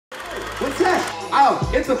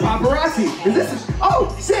Oh, it's a paparazzi. Is this a,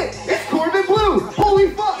 oh, shit, it's Corbin Blue. Holy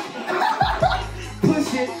fuck.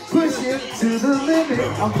 Push it to the limit.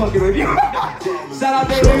 I'm fucking with you. Shout out,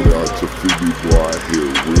 baby. Shout out to Philly boy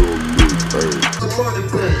here, real lit, hey. The money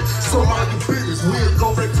bag, so mind your business. We'll go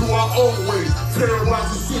back to our own way. Terrorize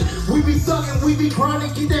the city. We be thugging, we be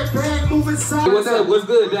grinding, get that bag moving side. Hey, what's up? What's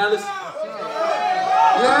good, Dallas?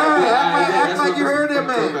 Yeah, act like you heard it,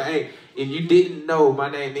 man. Hey, if you didn't know, my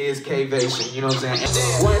name is K-Vation, you know what I'm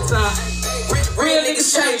saying? One time. Real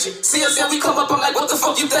niggas changing. See us and we come up, I'm like, what the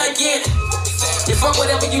fuck you thinking? You fuck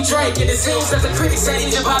whatever you drink, and it seems that the critics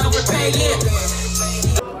ain't even bother with paying.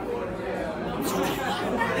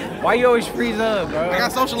 Why you always freeze up, bro? I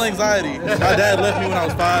got social anxiety. My dad left me when I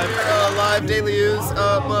was 5. Live DailyOoze,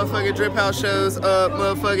 motherfucking Drip House shows,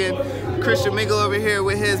 motherfucking Christian Mingle over here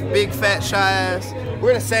with his big fat shy ass.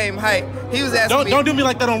 We're the same height. He was asking me. Don't do me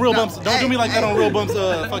like that on Real Bumps. Don't do me like that on Real Bumps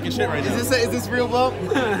fucking shit right now. Is this Real Bump?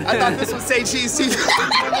 I thought this was Say Cheese TV.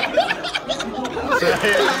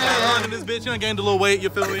 In this bitch, you done gained a little weight, you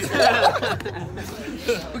feel me?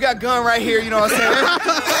 We got gun right here, you know what I'm saying?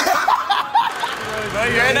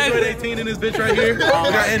 Android 18 in this bitch right here. We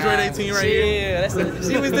got Android 18 right here. Yeah,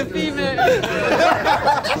 she was the female.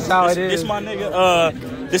 That's how it is. This my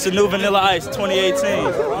nigga, this is new Vanilla Ice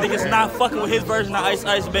 2018. Niggas not fucking with his version of Ice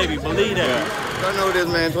Ice Baby, believe that. I know this,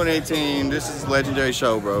 man, 2018, this is a legendary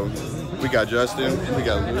show, bro. We got Justin, we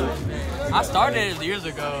got Luke. I started it years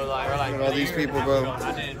ago, like all these people, bro.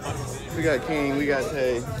 I didn't fucking see it. We got King, we got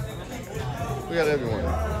Tay. We got everyone.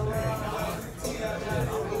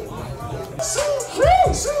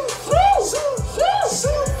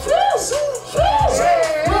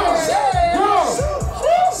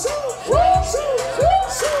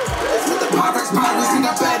 Pirates and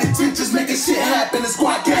got bad intentions, making shit happen. The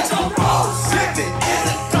squad gets on balls, slipping in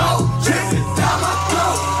the gold, dripping down my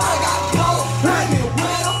throat. I got gold, hanging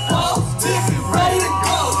with a foe, different, ready to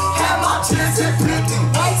go. Have my chance at picking,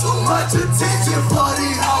 way too much attention for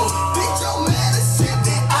these hoes. Think your man is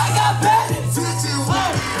shifting, I got bad intention.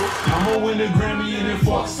 I'ma win a Grammy and then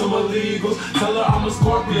fuck some illegals. Tell her I'm a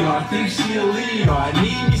Scorpio, I think she a Leo. I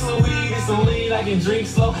need me some weed and some lean, I can drink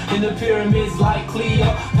slow in the pyramids like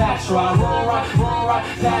Cleopatra. Roll right,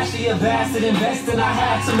 past the bastard, investing, I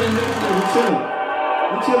had to maneuver.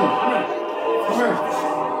 I'm chilling. Come here.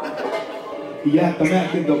 He yapped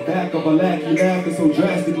in the back of a lack. He laughing so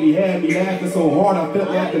drastically, had me laughing so hard I felt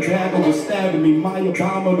like the dagger was stabbing me. My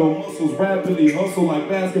abdominal muscles rapidly hustle like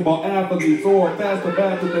basketball athletes or a faster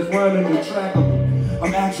bastard that's running the track of me.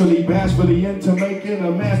 I'm actually bashfully into making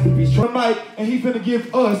a masterpiece. Tonight, and he finna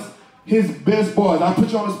give us his best bars. I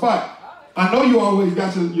put you on the spot. I know you always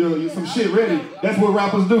got your some shit ready. That's what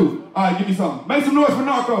rappers do. All right, give me something. Make some noise for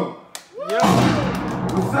Narco. Yo.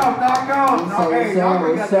 What's up, Narco? Hey,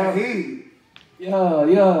 Narco got that heat.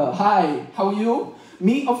 Yeah, hi, how are you?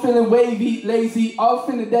 Me, I'm feeling wavy, lazy, off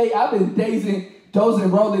in the day, I've been dozing,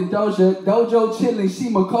 rolling dojo chilling,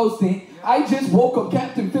 Shima coasting. I just woke up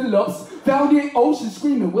Captain Phillips, found in ocean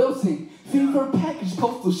screaming Wilson. Fever package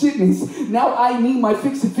postal shipments, now I need my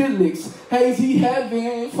fix and fix. Hazy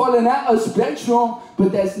heaven, falling out of spectrum,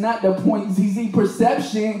 but that's not the point, ZZ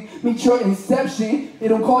perception, meet your inception, it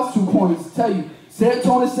don't cost 2 points, tell you.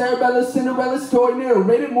 Serotonin, Cerebella, Cinderella story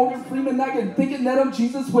narrated Morgan Freeman. I can thinking that I'm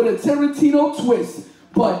Jesus with a Tarantino twist.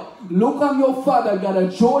 But look, I'm your father, got a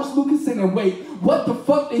George Lucas in and wait. What the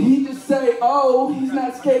fuck did he just say? Oh, he's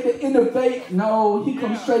not scared to innovate. No, he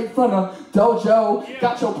comes straight from the dojo.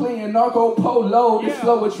 Got your playing Narco Polo. This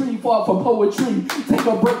flow a tree fall for poetry. Take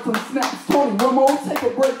a break from snaps. Tony Romo, take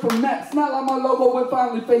a break from naps. Not like my logo when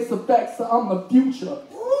finally face the facts. So I'm the future.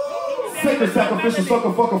 Sacred, sacrificial, sucker,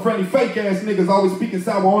 fucker, friendly, fake ass niggas always speaking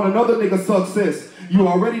sour on another nigga's success. You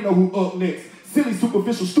already know who up next. Silly,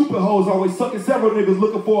 superficial, stupid hoes always sucking several niggas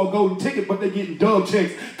looking for a golden ticket, but they getting dub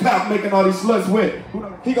checks. Cop making all these sluts wet.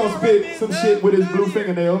 He gonna spit some shit with his blue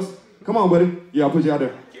fingernails. Come on, buddy. Yeah, I'll put you out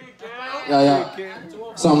there. Yeah.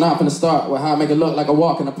 So I'm not finna start with how I make it look like a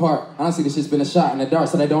walk in the park. Honestly, this shit's been a shot in the dark,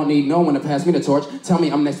 so they don't need no one to pass me the torch. Tell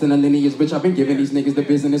me I'm next in the lineage, bitch. I've been giving these niggas the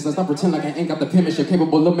business. Let's not pretend like I ain't got the penmanship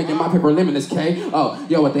capable of making my paper limitless, K. Oh,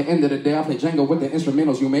 yo, at the end of the day, I play Django with the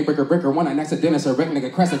instrumentals. You may breaker when an accident a wreck,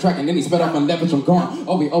 nigga crash the track, and then he sped off and leverage, I'm gone.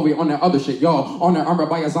 Oh, we on that other shit, y'all. On their armor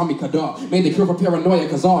by a zombie kadar. Made the cure for paranoia,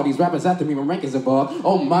 cause all these rappers after me when rank is above.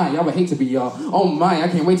 Oh my, I would hate to be y'all. Oh my, I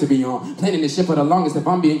can't wait to be on. Planning this shit for the longest. If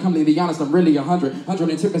I'm being completely honest, I'm really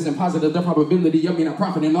 102% positive. The probability of me not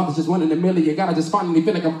profiting off is just 1 in a million. You gotta just finally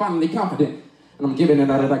feel like I'm finally confident. And I'm giving it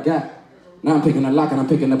all that I got. Now I'm picking the lock and I'm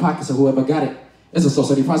picking the pockets of whoever got it. It's a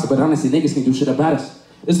society process, but honestly, niggas can do shit about us.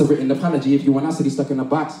 It's a written apology if you and I city stuck in a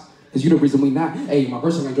box. Cause you the reason we not. Hey, my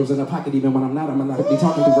verse range goes in the pocket even when I'm not. I'm melodically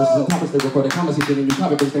talking through verses and topics. They record a conversation and you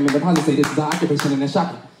copy paste them in deposit. Say this is our occupation and it's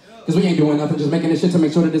shocking. Cause we ain't doing nothing, just making this shit to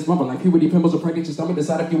make sure that it's bumping. Like puberty, pimples, or pregnant your stomach.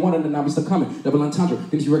 Decide if you want it and now we still coming. Double entendre,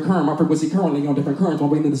 things you recurring. My frequency currently on different currents.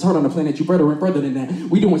 While waiting this hurt on the planet, you further and further than that.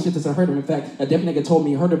 We doing shit that's unheard of. In fact, a deaf nigga told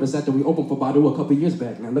me he heard of us after we opened for Badu a couple years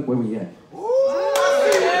back. Now look where we at.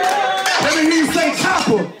 Let me hear you say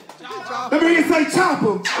chopper. Let me hear you say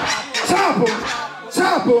chopper. Chopper.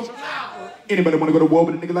 Chopper. Anybody want to go to war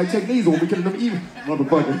with a nigga like Tech These or we killing them evil?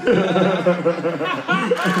 Motherfucker.